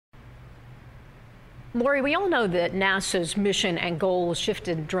Lori, we all know that NASA's mission and goals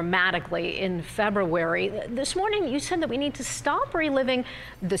shifted dramatically in February. This morning, you said that we need to stop reliving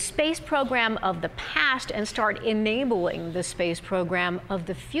the space program of the past and start enabling the space program of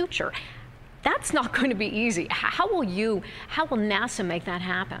the future. That's not going to be easy. How will NASA make that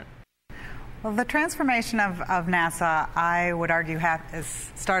happen? Well, the transformation of NASA, I would argue,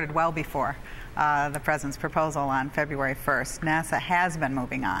 has started well before the President's proposal on February 1st. NASA has been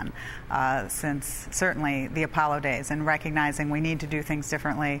moving on since certainly the Apollo days and recognizing we need to do things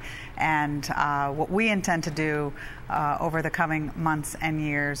differently. And what we intend to do over the coming months and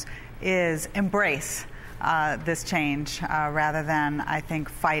years is embrace this change rather than, I think,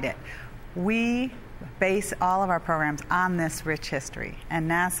 fight it. We base all of our programs on this rich history.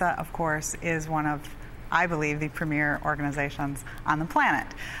 And NASA, of course, is one of, I believe, the premier organizations on the planet.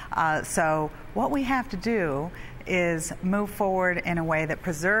 So what we have to do is move forward in a way that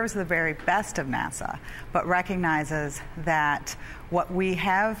preserves the very best of NASA, but recognizes that what we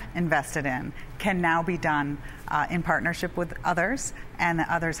have invested in can now be done in partnership with others, and that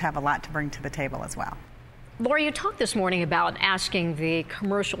others have a lot to bring to the table as well. Lori, you talked this morning about asking the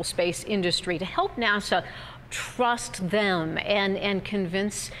commercial space industry to help NASA trust them and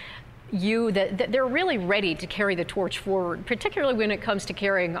convince you that they're really ready to carry the torch forward, particularly when it comes to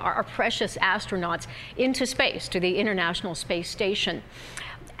carrying our precious astronauts into space, to the International Space Station.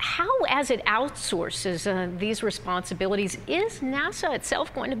 How, as it outsources these responsibilities, is NASA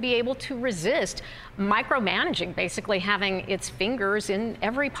itself going to be able to resist micromanaging, basically having its fingers in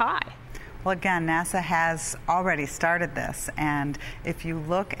every pie? Well, again, NASA has already started this, and if you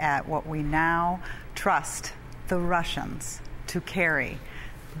look at what we now trust the Russians to carry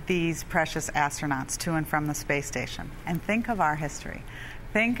these precious astronauts to and from the space station, and think of our history.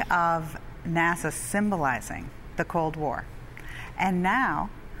 Think of NASA symbolizing the Cold War. And now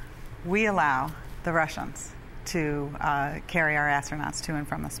we allow the Russians to carry our astronauts to and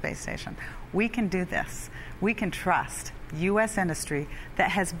from the space station. We can do this. We can trust U.S. industry that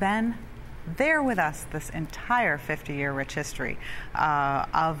has been there with us this entire 50-year rich history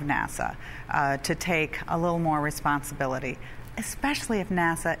of NASA to take a little more responsibility, especially if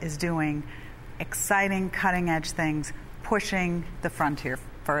NASA is doing exciting, cutting-edge things, pushing the frontier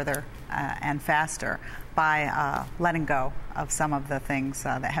further and faster by letting go of some of the things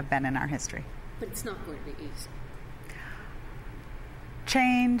that have been in our history. But it's not going to be easy.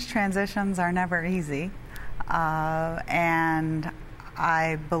 Change, transitions are never easy, and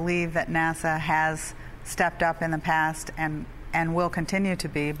I believe that NASA has stepped up in the past and will continue to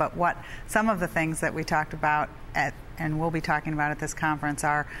be, but some of the things that we talked about and we'll be talking about at this conference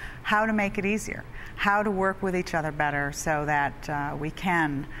are how to make it easier, how to work with each other better so that we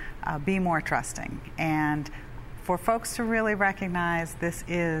can be more trusting, and for folks to really recognize this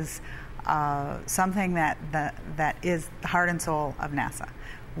is something that is the heart and soul of NASA.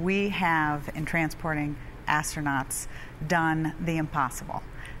 We have, in transporting astronauts, done the impossible.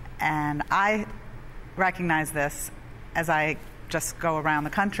 And I recognize this as I just go around the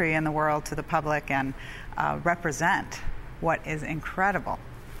country and the world to the public and represent what is incredible,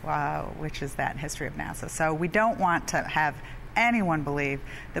 which is that history of NASA. So we don't want to have anyone believe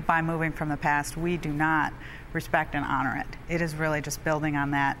that by moving from the past, we do not respect and honor it. It is really just building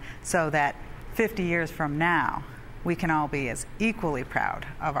on that so that 50 years from now, we can all be as equally proud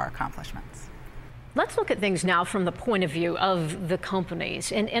of our accomplishments. Let's look at things now from the point of view of the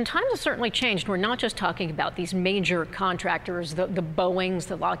companies. And times have certainly changed. We're not just talking about these major contractors, the Boeings,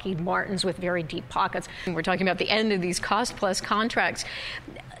 the Lockheed Martins with very deep pockets. We're talking about the end of these cost-plus contracts.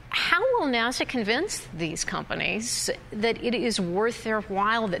 How will NASA convince these companies that it is worth their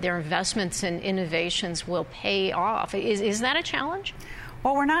while, that their investments and innovations will pay off? Is that a challenge?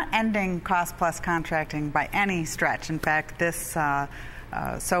 Well, we're not ending cost-plus contracting by any stretch. In fact, this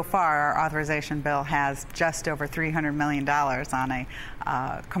so far, our authorization bill has just over $300 million on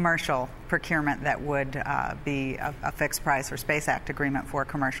a commercial procurement that would be a fixed price or Space Act agreement for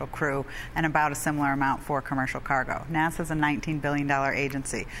commercial crew, and about a similar amount for commercial cargo. NASA's a $19 billion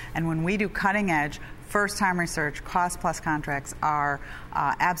agency, and when we do cutting-edge, first-time research, cost-plus contracts are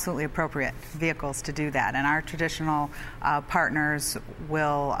absolutely appropriate vehicles to do that, and our traditional partners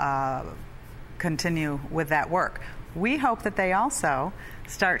will continue with that work. We hope that they also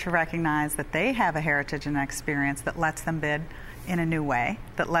start to recognize that they have a heritage and experience that lets them bid in a new way,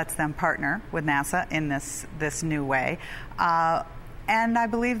 that lets them partner with NASA in this new way. And I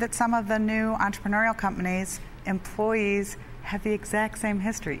believe that some of the new entrepreneurial companies, employees, have the exact same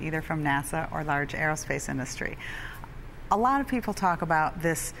history, either from NASA or large aerospace industry. A lot of people talk about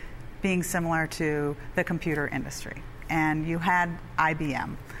this being similar to the computer industry. And you had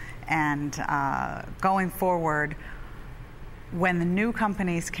IBM. And going forward, when the new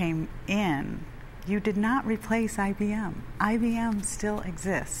companies came in, you did not replace IBM. IBM still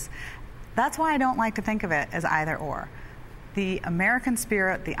exists. That's why I don't like to think of it as either or. The American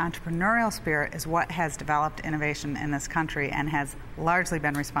spirit, the entrepreneurial spirit, is what has developed innovation in this country and has largely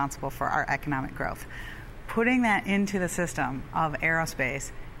been responsible for our economic growth. Putting that into the system of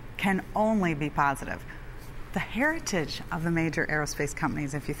aerospace can only be positive. The heritage of the major aerospace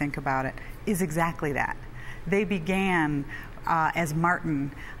companies, if you think about it, is exactly that. They began as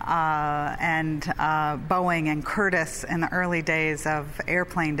Martin and Boeing and Curtiss in the early days of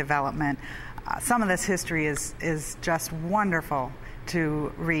airplane development. Some of this history is just wonderful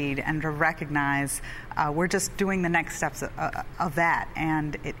to read and to recognize. We're just doing the next steps of that,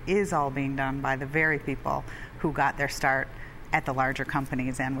 and it is all being done by the very people who got their start at the larger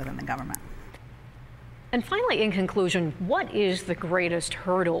companies and within the government. And finally, in conclusion, what is the greatest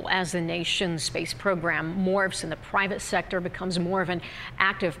hurdle as the nation's space program morphs and the private sector becomes more of an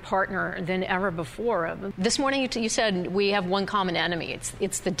active partner than ever before? This morning you said we have one common enemy.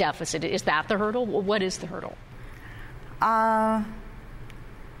 It's the deficit. Is that the hurdle? What is the hurdle? The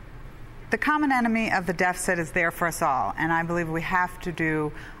common enemy of the deficit is there for us all, and I believe we have to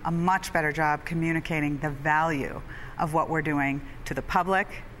do a much better job communicating the value of what we're doing to the public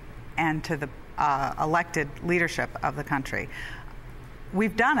and to the elected leadership of the country.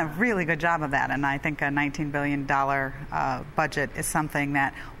 We've done a really good job of that, and I think a $19 billion budget is something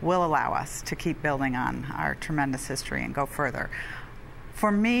that will allow us to keep building on our tremendous history and go further.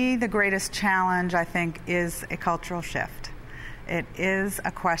 For me, the greatest challenge, I think, is a cultural shift. It is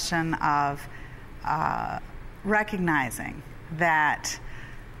a question of recognizing that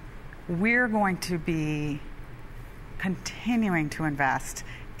we're going to be continuing to invest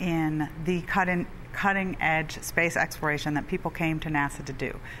in the cutting edge space exploration that people came to NASA to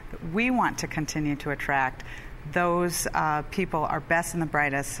do. We want to continue to attract those people, our best and the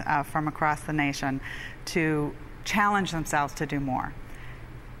brightest from across the nation, to challenge themselves to do more.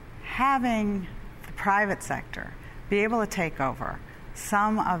 Having the private sector be able to take over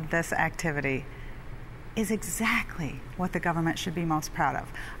some of this activity is exactly what the government should be most proud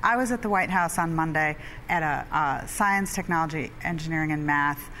of. I was at the White House on Monday at a science, technology, engineering, and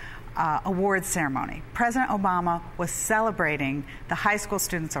math awards ceremony. President Obama was celebrating the high school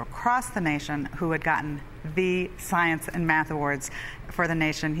students across the nation who had gotten the science and math awards for the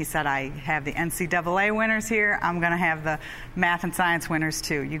nation. He said, I have the NCAA winners here. I'm going to have the math and science winners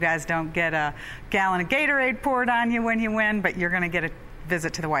too. You guys don't get a gallon of Gatorade poured on you when you win, but you're going to get a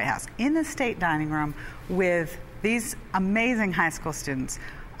visit to the White House. In the state dining room with these amazing high school students,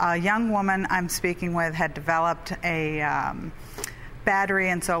 a young woman I'm speaking with had developed a battery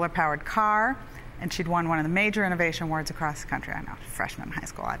and solar powered car, and she'd won one of the major innovation awards across the country. I know, freshman in high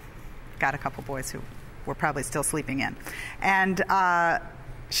school. I've got a couple boys who were probably still sleeping in. And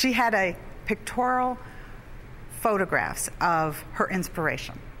she had a pictorial photographs of her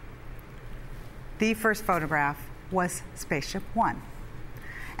inspiration. The first photograph was Spaceship One.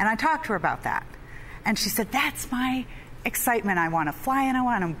 And I talked to her about that. And she said, that's my excitement. I want to fly and I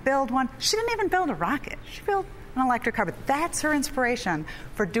want to build one. She didn't even build a rocket. She built an electric car. But that's her inspiration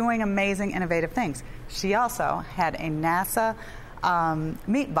for doing amazing, innovative things. She also had a NASA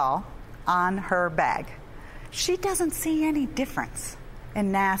meatball on her bag. She doesn't see any difference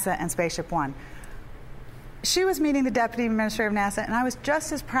in NASA and Spaceship One. She was meeting the Deputy Administrator of NASA, and I was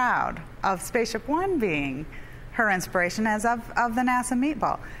just as proud of Spaceship One being her inspiration as of the NASA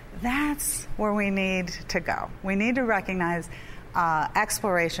meatball. That's where we need to go. We need to recognize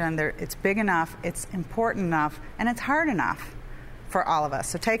exploration. It's big enough, it's important enough, and it's hard enough for all of us.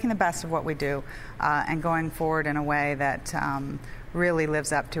 So taking the best of what we do and going forward in a way that really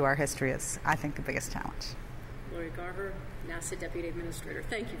lives up to our history is, I think, the biggest challenge. Lori Garver, NASA Deputy Administrator,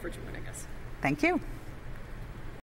 thank you for joining us. Thank you.